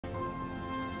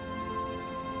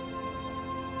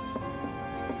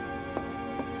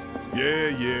Yeah,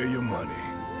 your money.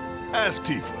 Ask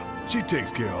Tifa. She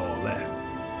takes care of all that.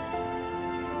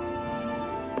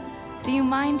 Do you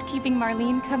mind keeping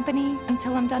Marlene company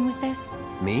until I'm done with this?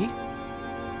 Me?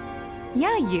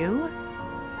 Yeah, you.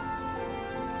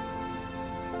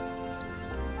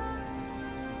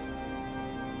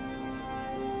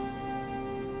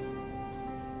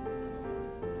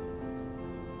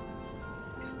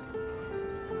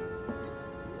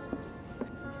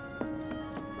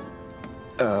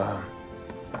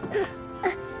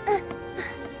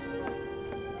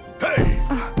 Hey!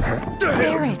 What the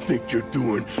hell you think you're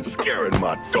doing, scaring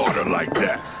my daughter like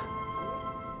that?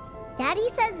 Daddy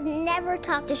says never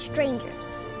talk to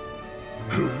strangers.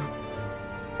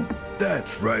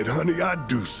 That's right, honey, I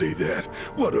do say that.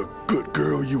 What a good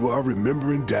girl you are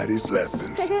remembering Daddy's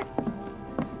lessons.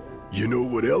 You know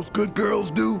what else good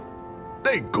girls do?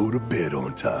 They go to bed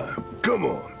on time. Come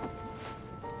on.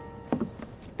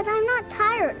 But I'm not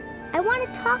tired. I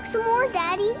want to talk some more,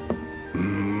 Daddy.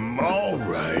 All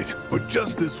right, but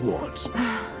just this once.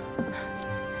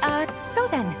 So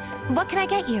then, what can I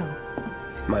get you?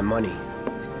 My money.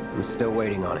 I'm still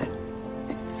waiting on it.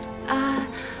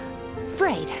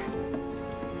 Right.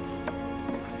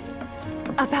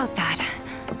 About that,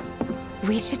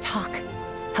 we should talk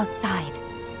outside.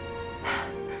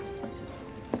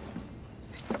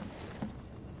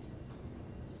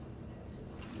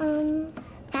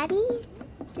 Daddy?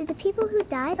 Did the people who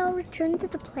died all return to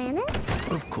the planet?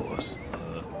 Of course.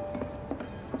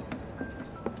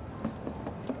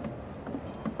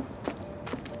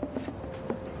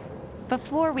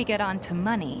 Before we get on to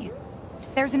money,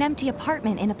 there's an empty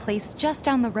apartment in a place just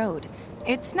down the road.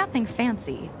 It's nothing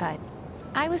fancy, but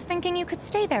I was thinking you could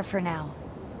stay there for now.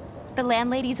 The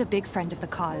landlady's a big friend of the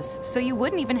cause, so you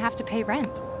wouldn't even have to pay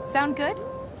rent. Sound good?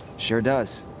 Sure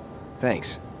does.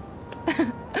 Thanks.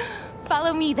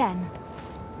 Follow me then.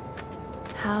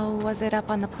 How was it up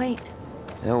on the plate?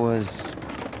 It was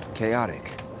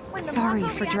chaotic. Sorry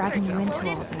for dragging you into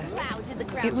all this.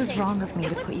 It was wrong of me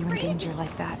to put you in danger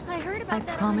like that. I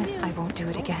promise I won't do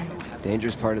it again.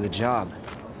 Danger's part of the job.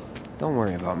 Don't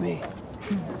worry about me.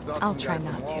 I'll try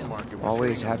not to.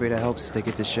 Always happy to help stick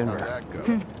it to Shinra.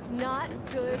 Not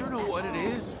good. I don't know what it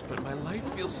is, but my life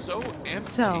feels so empty.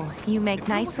 So, you make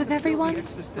nice with everyone?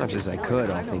 Much as I could,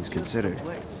 all things considered.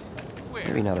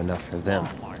 Maybe not enough for them.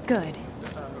 Good.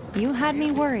 You had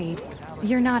me worried.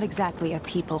 You're not exactly a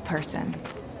people person.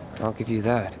 I'll give you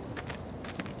that.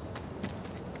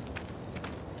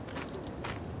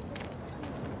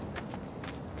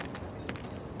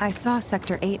 I saw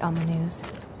Sector 8 on the news.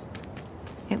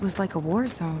 It was like a war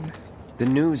zone. The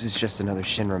news is just another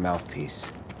Shinra mouthpiece.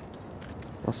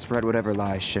 They'll spread whatever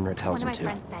lies Shinra tells them One of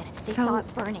my to. friends said they So- saw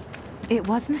it burning. It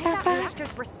wasn't I that thought bad?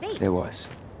 reactors were safe. It was.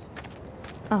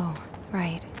 Oh,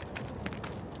 right.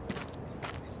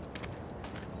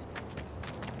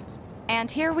 And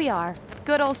here we are.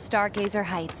 Good old Stargazer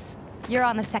Heights. You're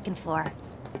on the second floor.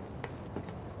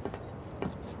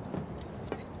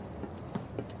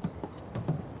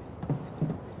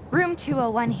 Room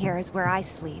 201 here is where I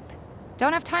sleep.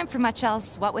 Don't have time for much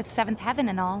else, what with 7th Heaven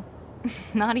and all.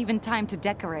 Not even time to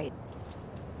decorate.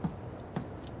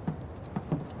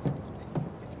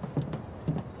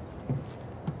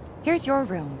 Here's your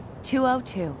room,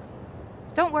 202.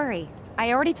 Don't worry,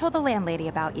 I already told the landlady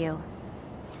about you.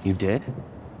 You did?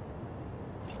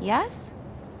 Yes?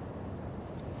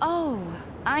 Oh,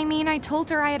 I mean, I told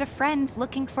her I had a friend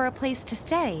looking for a place to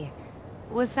stay.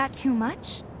 Was that too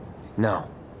much? No.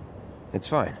 It's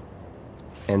fine.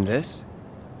 And this?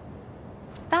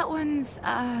 That one's,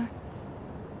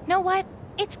 Know what?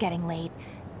 It's getting late.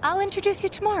 I'll introduce you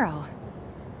tomorrow.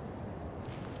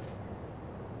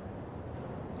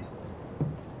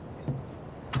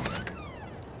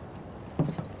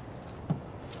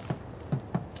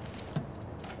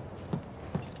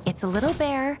 It's a little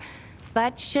bare,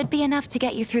 but should be enough to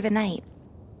get you through the night.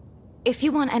 If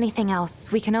you want anything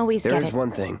else, we can always get it. There is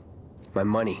one thing. My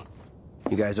money.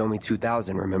 You guys owe me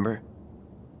 2,000, remember?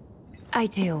 I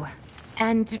do.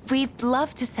 And we'd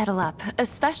love to settle up,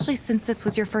 especially since this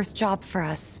was your first job for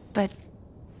us, but...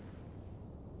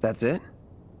 That's it?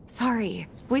 Sorry.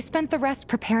 We spent the rest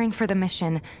preparing for the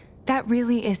mission. That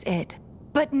really is it.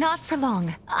 But not for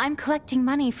long. I'm collecting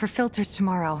money for filters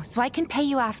tomorrow, so I can pay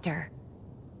you after.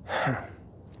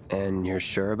 And you're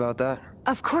sure about that?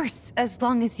 Of course, as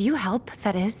long as you help,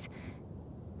 that is.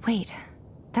 Wait,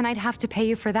 then I'd have to pay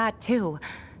you for that too.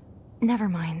 Never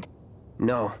mind.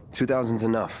 No, 2,000's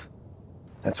enough.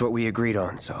 That's what we agreed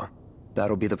on, so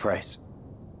that'll be the price.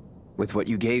 With what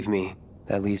you gave me,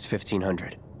 that leaves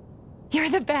 1,500. You're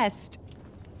the best.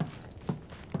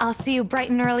 I'll see you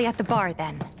bright and early at the bar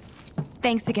then.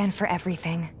 Thanks again for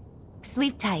everything.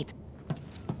 Sleep tight.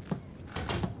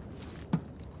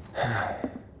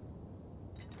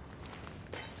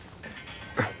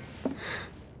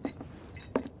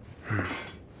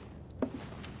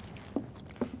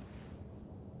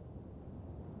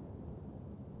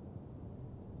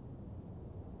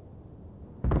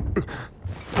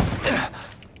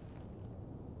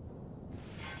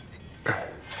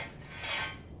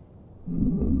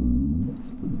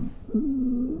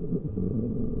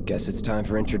 Guess it's time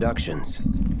for introductions.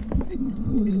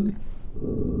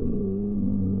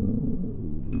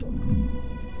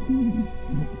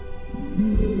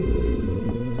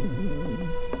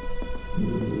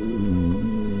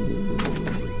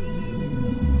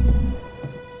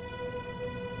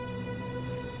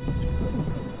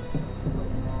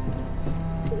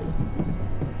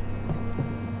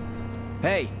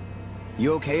 Hey,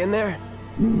 you okay in there?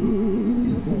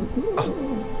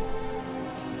 Oh.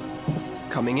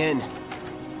 Coming in.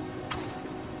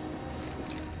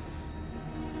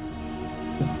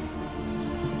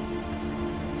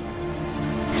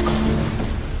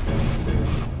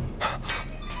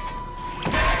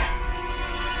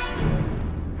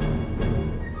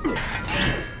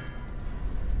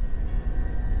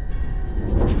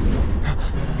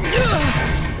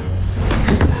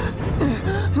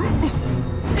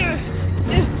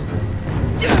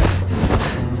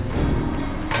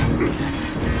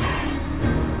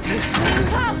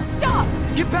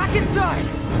 Get back inside!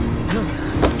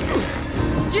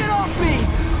 Get off me!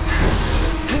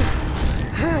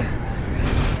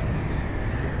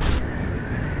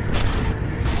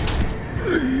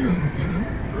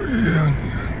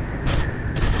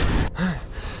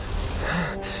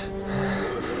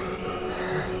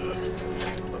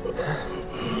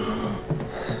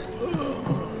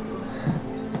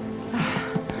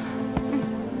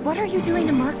 What are you doing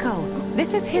to Marco?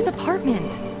 This is his apartment.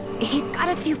 He's got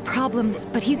a few problems,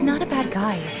 but he's not a bad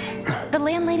guy. The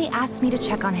landlady asked me to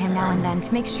check on him now and then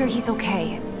to make sure he's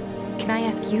okay. Can I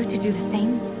ask you to do the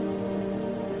same?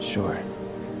 Sure.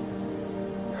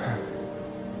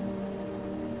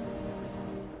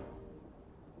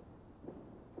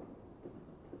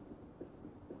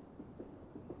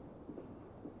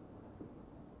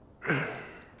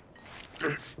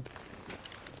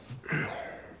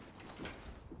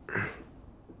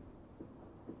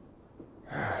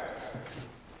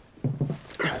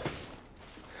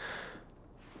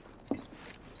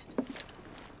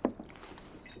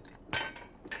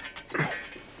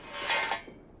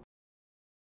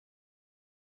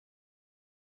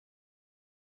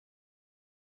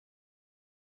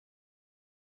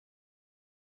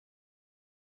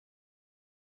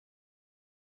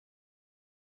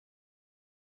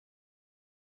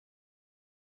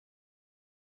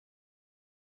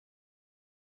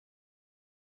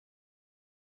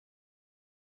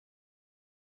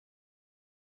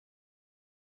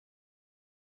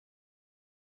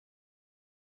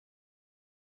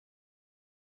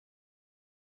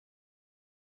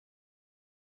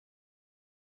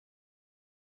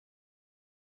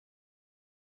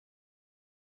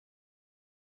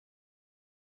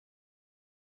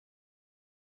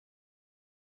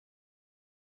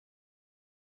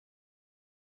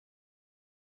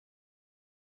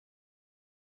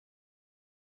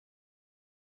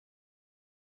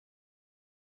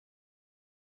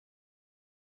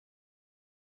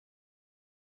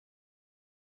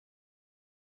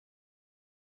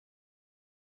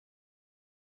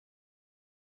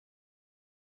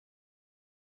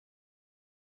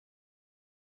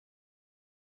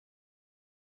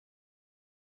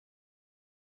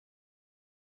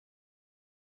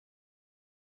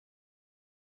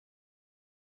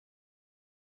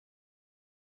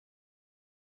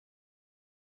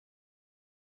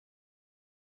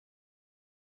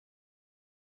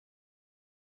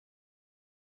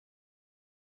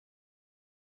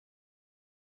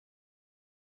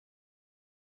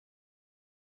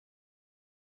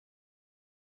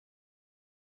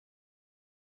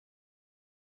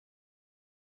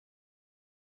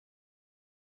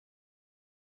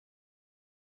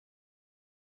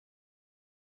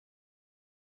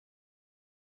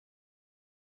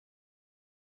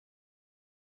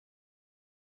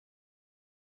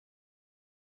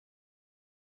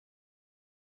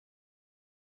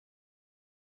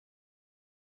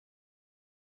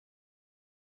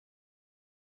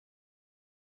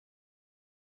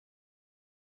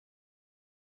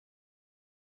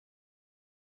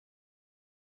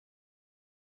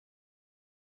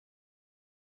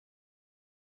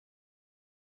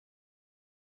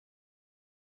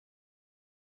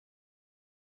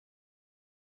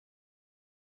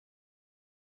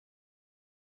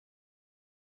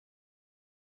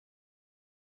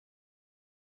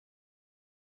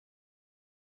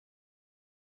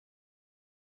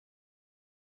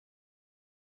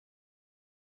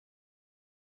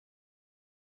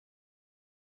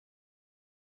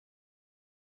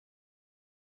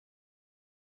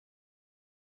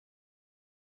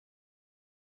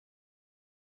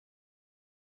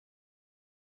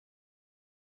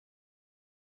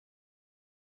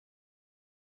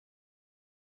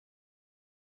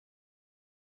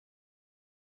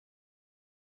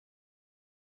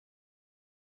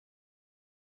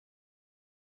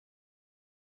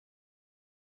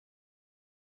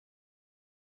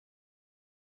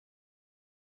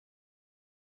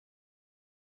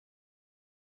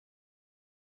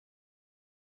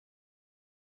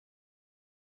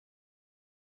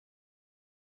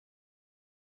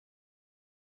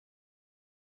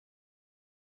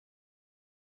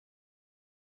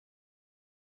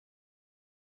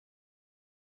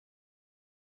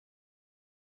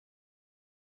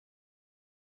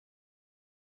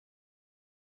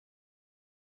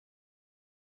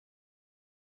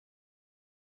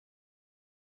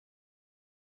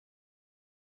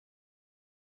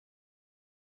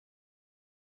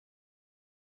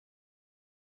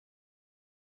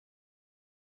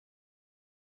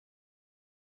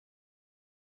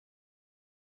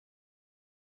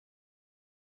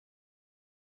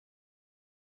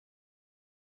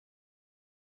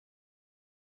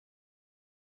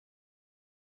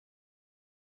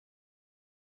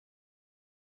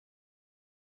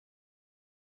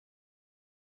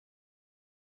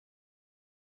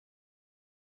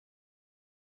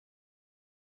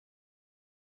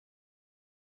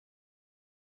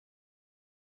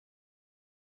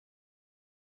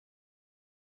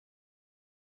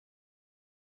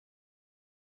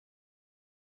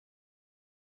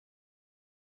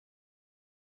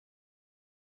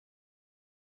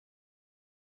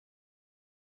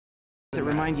 that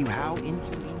remind you how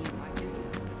inconvenient life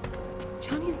is?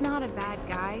 Johnny's not a bad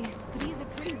guy, but he's a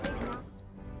pretty big mouth.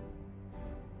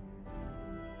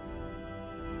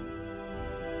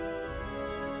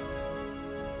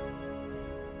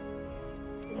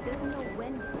 He doesn't know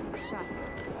when to keep shut.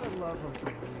 I love him.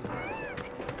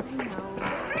 I know.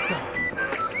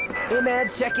 Hey man,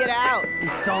 check it out.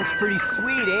 This song's pretty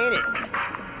sweet, ain't it?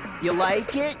 You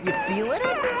like it? You feeling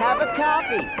it? Have a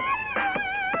copy.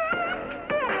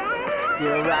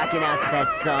 Still rocking out to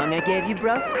that song I gave you,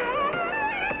 bro?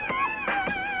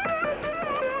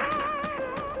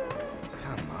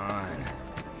 Come on.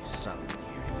 Gotta be something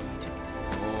here to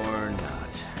eat. Or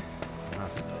not.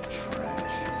 Nothing but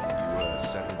trash. You a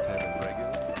Seventh Heaven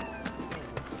regular?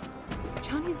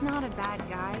 Johnny's not a bad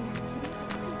guy.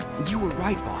 You were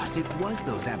right, boss. It was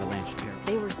those avalanche terror.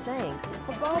 They were saying,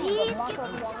 Please give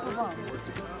me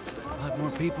A lot more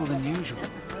people than usual.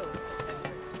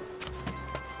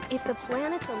 if the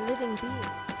planet's a living being,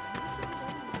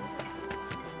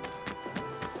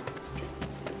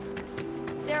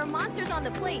 there are monsters on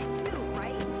the plate too,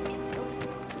 right?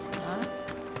 Huh?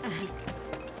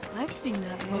 I've seen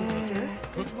that poster.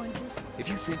 If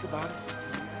you think about it,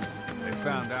 They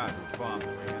found out who bombed the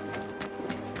reactor.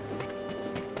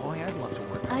 boy, I'd love to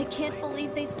work. I can't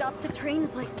believe they stopped the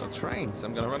trains like The trains,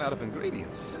 I'm gonna run out of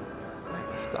ingredients. I have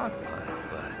a stockpile,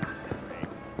 but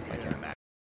I can't imagine.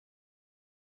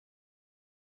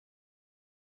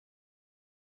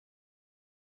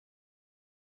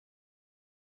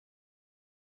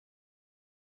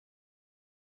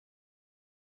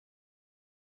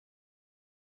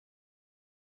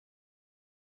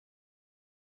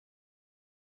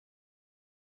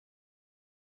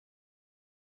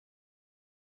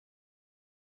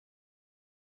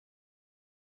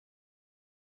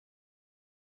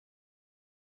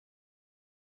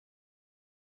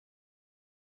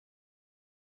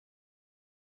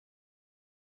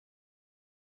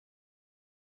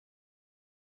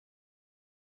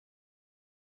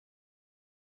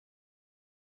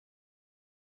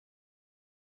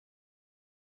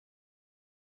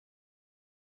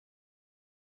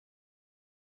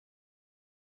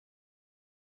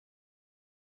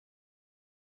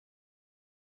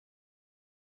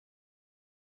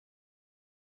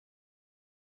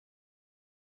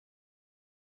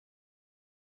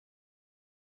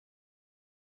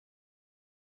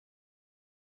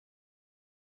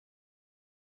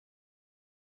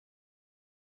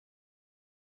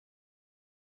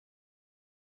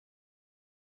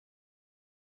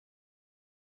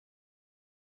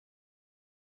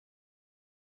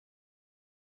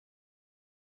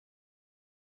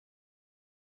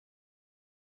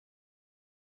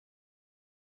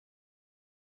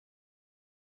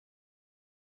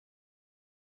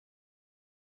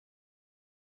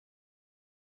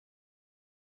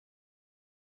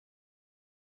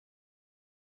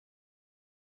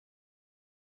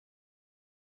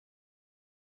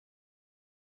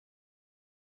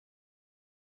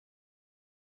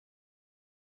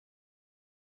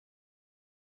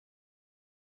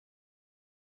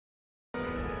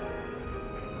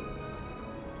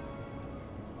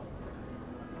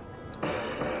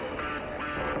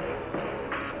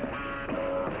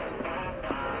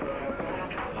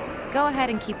 Go ahead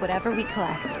and keep whatever we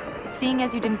collect. Seeing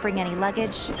as you didn't bring any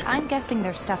luggage, I'm guessing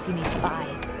there's stuff you need to buy.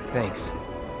 Thanks.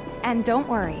 And don't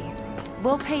worry,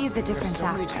 we'll pay you the difference so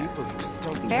many after. people who just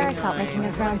don't Barrett's out making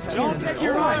his rounds too.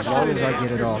 As long as I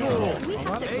get it all today.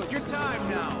 Take your time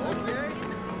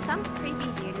now. some creepy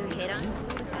dude who hit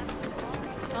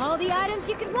on. all the items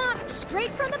you could want,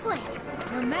 straight from the plate.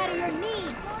 No matter your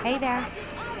needs. Hey there.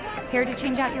 Here to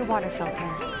change out your water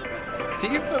filter.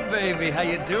 Tifa, baby, how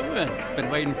you doing? Been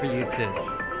waiting for you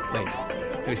to... Wait,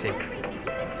 who's he?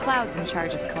 Cloud's in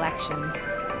charge of collections.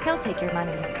 He'll take your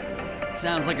money.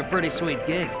 Sounds like a pretty sweet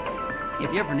gig.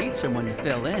 If you ever need someone to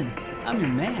fill in, I'm your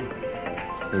man.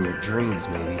 In your dreams,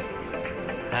 maybe.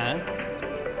 Huh?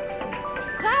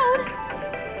 Cloud!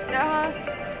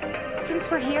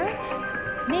 Since we're here,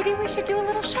 maybe we should do a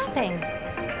little shopping.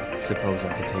 Suppose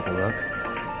I could take a look?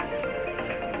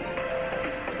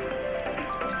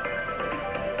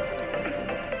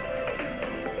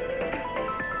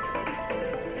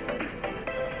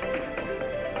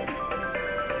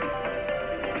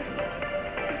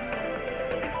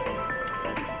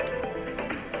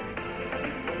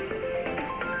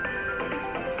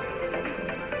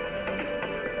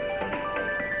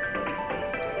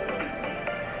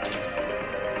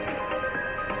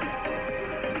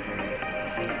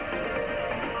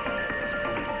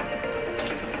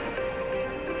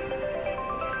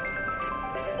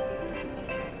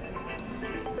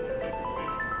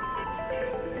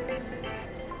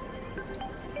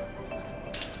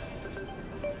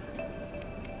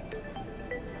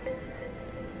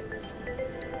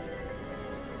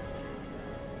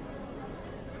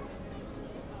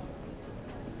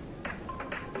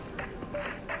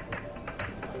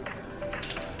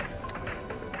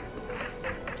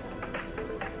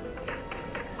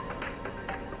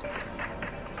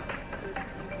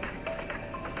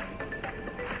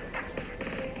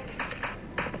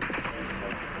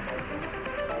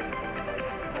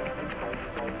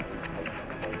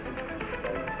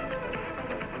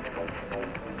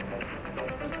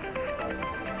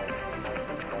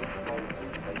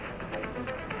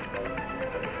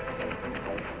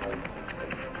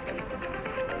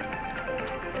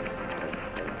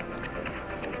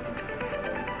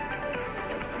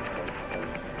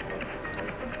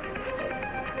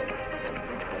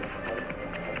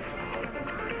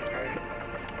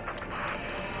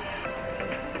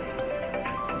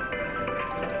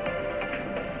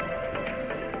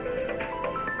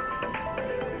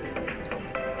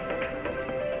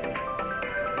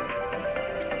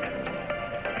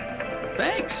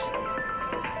 Thanks.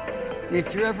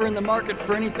 If you're ever in the market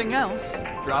for anything else,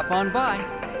 drop on by.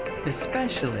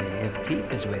 Especially if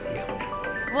Tifa is with you.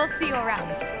 We'll see you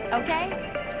around, okay?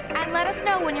 And let us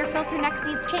know when your filter next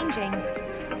needs changing.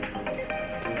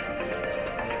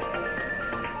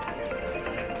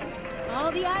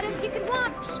 All the items you could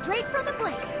want, straight from the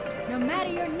plate. No matter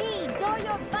your needs or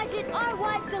your budget, our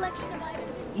wide selection of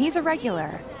items is He's a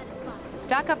regular.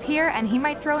 Stock up here and he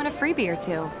might throw in a freebie or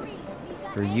two.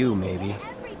 For you, maybe.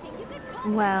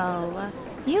 Well,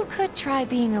 you could try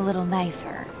being a little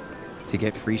nicer. To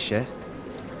get free shit?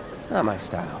 Not my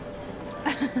style.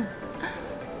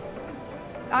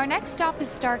 Our next stop is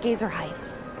Stargazer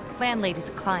Heights. Landlady's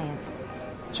a client.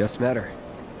 Just met her.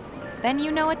 Then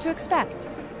you know what to expect.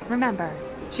 Remember,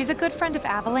 she's a good friend of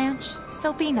Avalanche,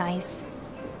 so be nice.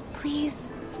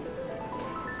 Please?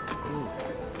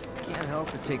 Can't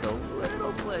help but take a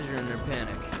little pleasure in their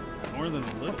panic. More than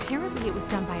a little. Apparently it was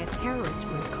done by a terrorist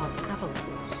group called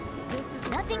Avalanche. This is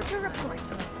nothing to report.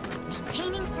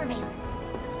 Maintaining surveillance.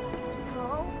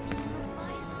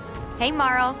 Hey,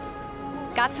 Marl.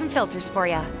 Got some filters for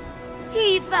ya.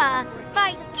 Tifa,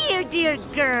 my dear, dear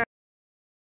girl.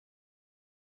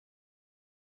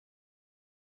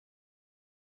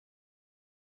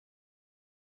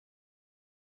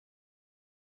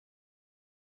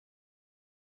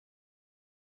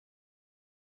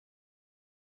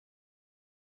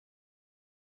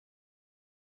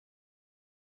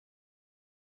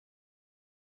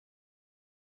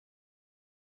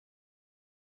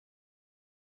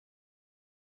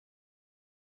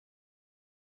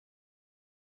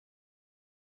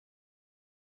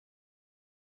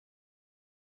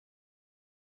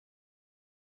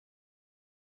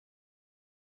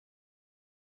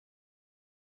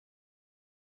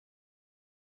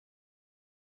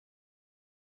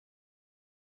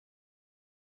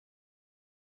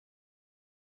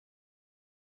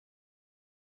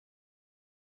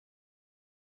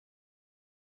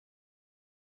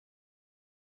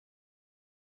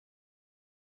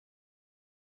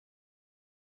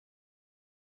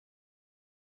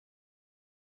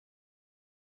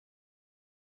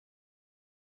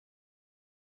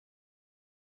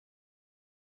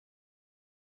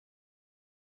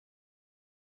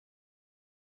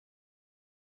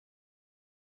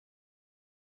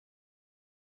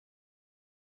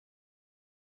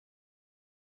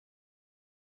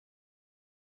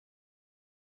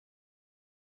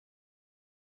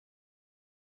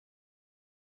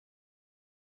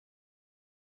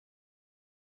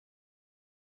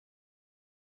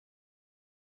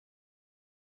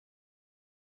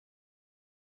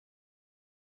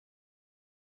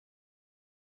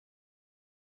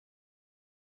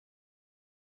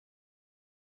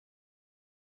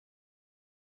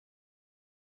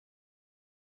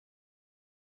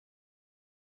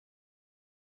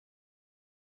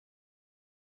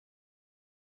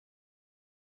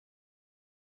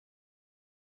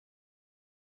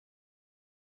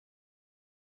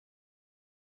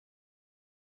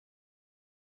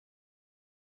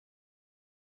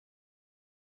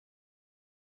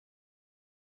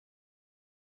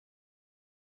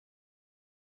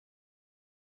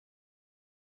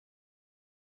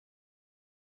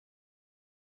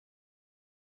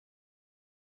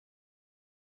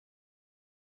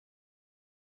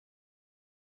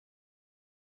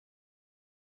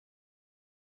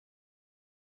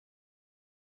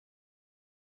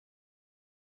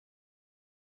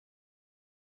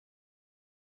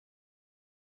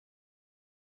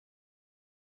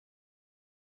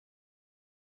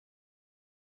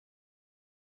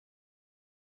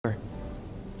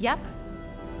 Yep.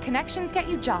 Connections get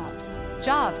you jobs.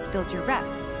 Jobs build your rep.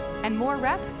 And more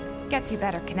rep gets you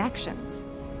better connections.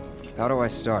 How do I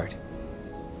start?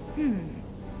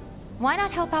 Why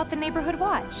not help out the Neighborhood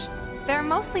Watch? They're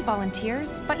mostly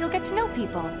volunteers, but you'll get to know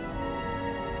people.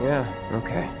 Yeah,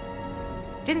 okay.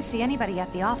 Didn't see anybody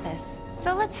at the office,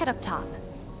 so let's head up top.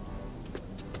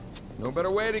 No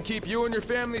better way to keep you and your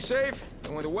family safe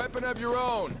than with a weapon of your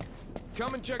own.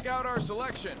 Come and check out our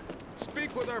selection.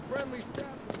 Speak with our friendly staff.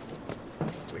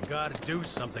 We gotta do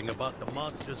something about the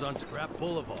monsters on Scrap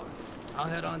Boulevard. I'll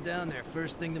head on down there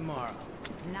first thing tomorrow.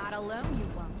 Not alone, you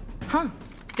won't. Huh.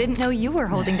 Didn't know you were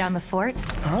holding down the fort.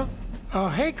 Huh? Oh,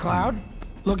 hey, Cloud.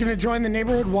 Looking to join the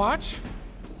Neighborhood Watch?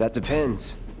 That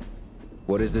depends.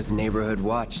 What does this Neighborhood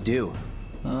Watch do?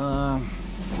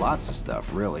 Lots of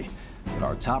stuff, really. But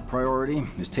our top priority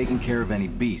is taking care of any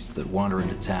beasts that wander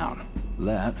into town.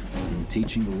 That, and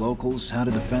teaching the locals how to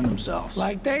defend themselves.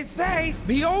 Like they say,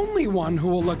 the only one who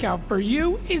will look out for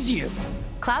you is you.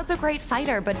 Cloud's a great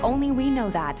fighter, but only we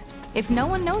know that. If no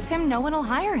one knows him, no one will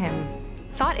hire him.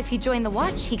 thought if he joined the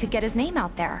Watch, he could get his name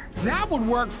out there. That would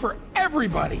work for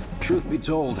everybody. Truth be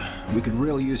told, we could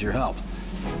really use your help.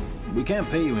 We can't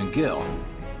pay you in gil,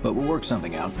 but we'll work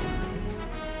something out.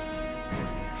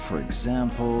 For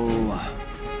example...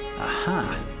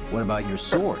 Aha! What about your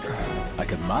sword? I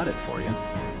could mod it for you.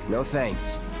 No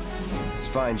thanks. It's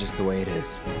fine just the way it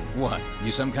is. What?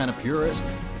 You some kind of purist?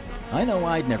 I know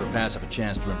I'd never pass up a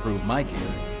chance to improve my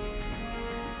gear.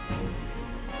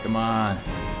 Come on.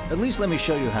 At least let me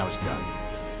show you how it's done.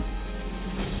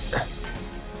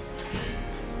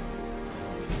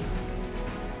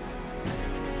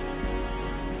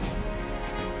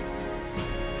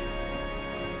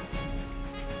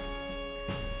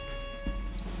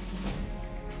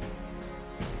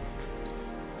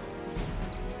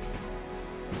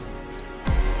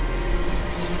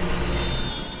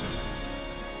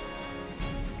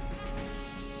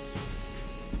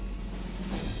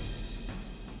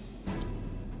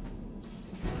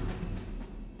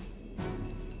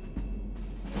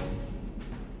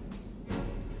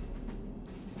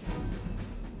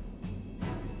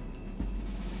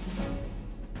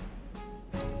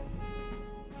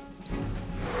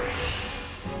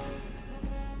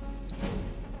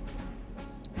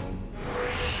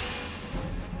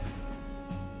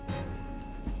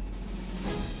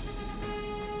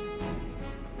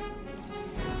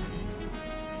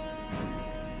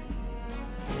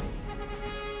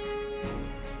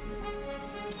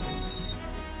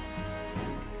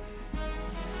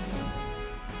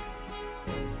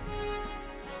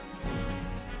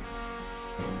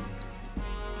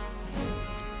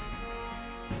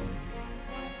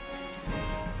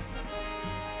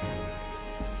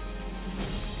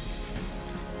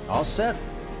 All set?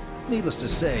 Needless to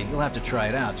say, you'll have to try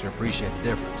it out to appreciate the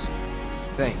difference.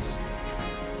 Thanks.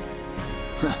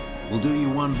 We'll do you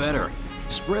one better.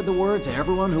 Spread the word to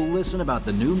everyone who'll listen about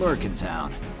the new merc in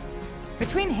town.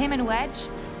 Between him and Wedge,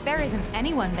 there isn't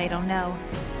anyone they don't know.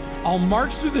 I'll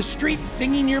march through the streets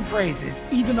singing your praises,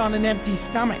 even on an empty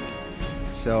stomach.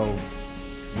 So,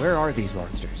 where are these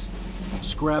monsters?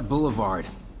 Scrap Boulevard.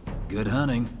 Good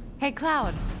hunting. Hey,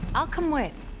 Cloud, I'll come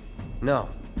with. No,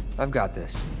 I've got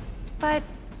this. But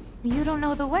you don't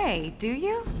know the way, do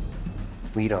you?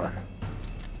 Lead on.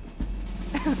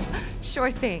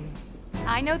 Sure thing.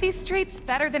 I know these streets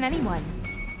better than anyone.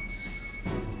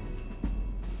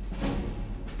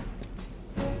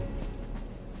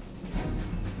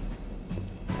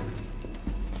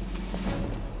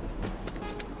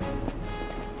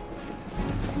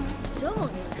 So,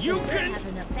 You can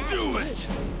do it!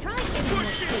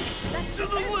 Push it to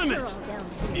the limit!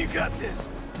 You got this!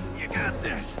 You got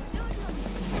this!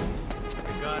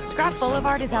 Scrap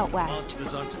Boulevard is out west.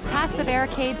 Past the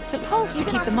barricade's supposed to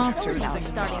keep the monsters out.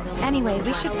 Anyway,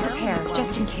 we should prepare,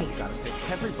 just in case.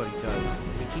 Everybody does.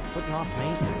 We keep putting off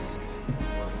maintenance.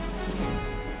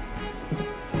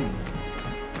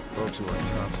 Folks who are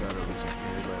tops out of this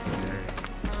every day.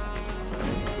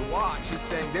 The Watch is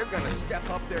saying they're gonna step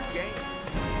up their game.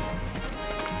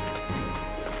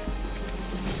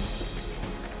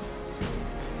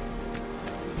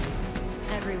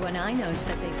 Everyone I know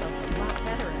said they felt a lot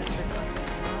better after going.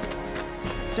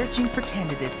 Searching for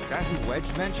candidates. That who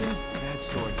Wedge mentioned? That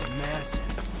sword's massive.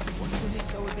 What was he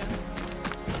so again?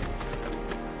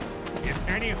 If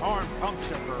any harm comes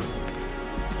to her.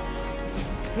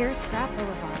 Here's Scrap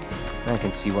Boulevard. I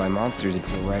can see why monsters would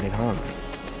feel right at home.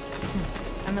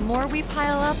 And the more we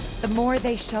pile up, the more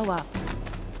they show up.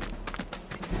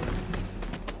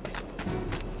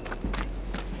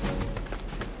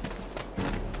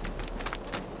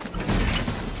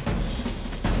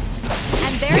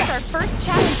 And there's our first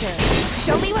challenger.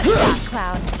 Show me what you got,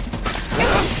 Cloud.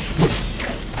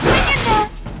 Hang in there!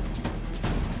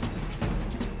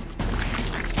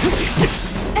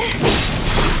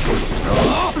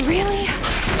 Really?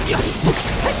 Yeah,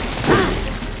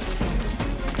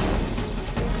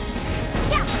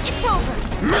 it's over.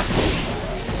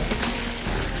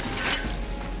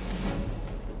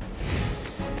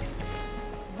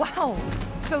 Wow,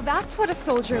 so that's what a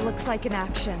soldier looks like in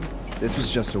action. This was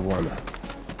just a warm-up.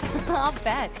 I'll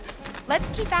bet. Let's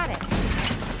keep at it.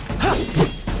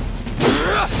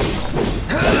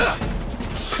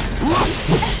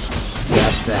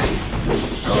 That's that.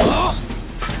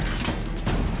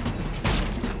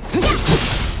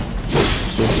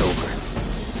 It's over.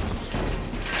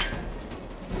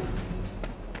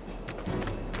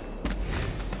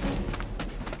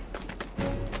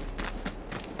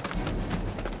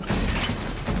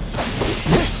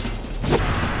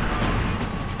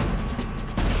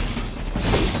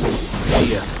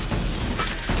 Yeah.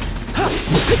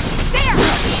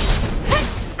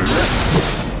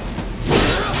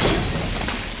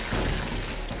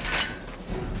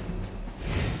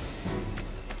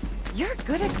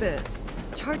 good at this.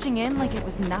 Charging in like it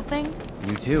was nothing.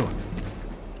 You too.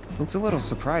 It's a little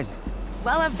surprising.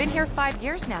 Well, I've been here 5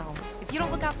 years now. If you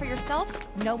don't look out for yourself,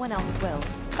 no one else will.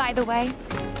 By the way,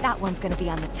 that one's gonna be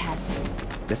on the test.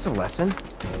 This a lesson?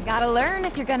 Gotta learn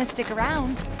if you're gonna stick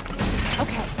around.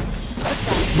 Okay, let's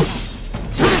go.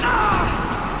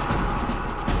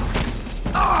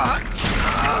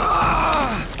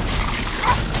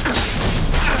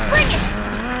 Bring it!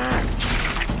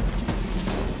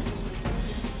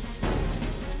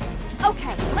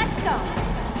 Okay, let's go.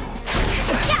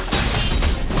 Yeah!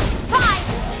 Bye!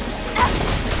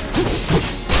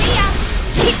 See ya!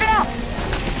 Keep it up!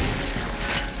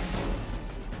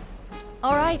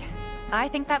 All right, I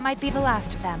think that might be the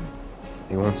last of them.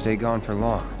 They won't stay gone for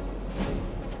long.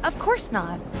 Of course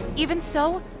not. Even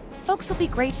so, folks will be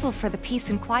grateful for the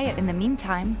peace and quiet in the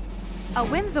meantime. A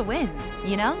win's a win,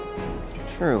 you know?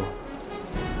 True.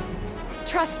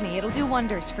 Trust me, it'll do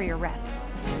wonders for your rep.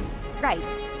 Right.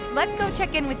 Let's go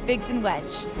check in with Biggs and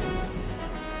Wedge.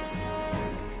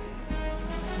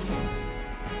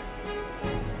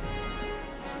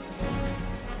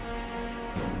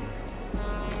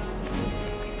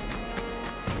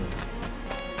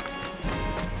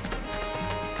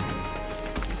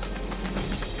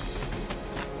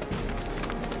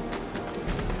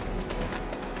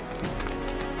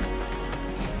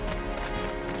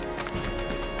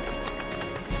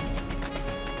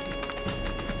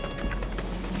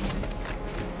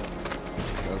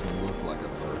 Doesn't look like a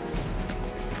bird.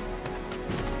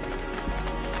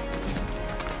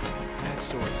 That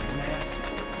sword's massive.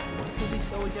 What does he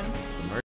sell again?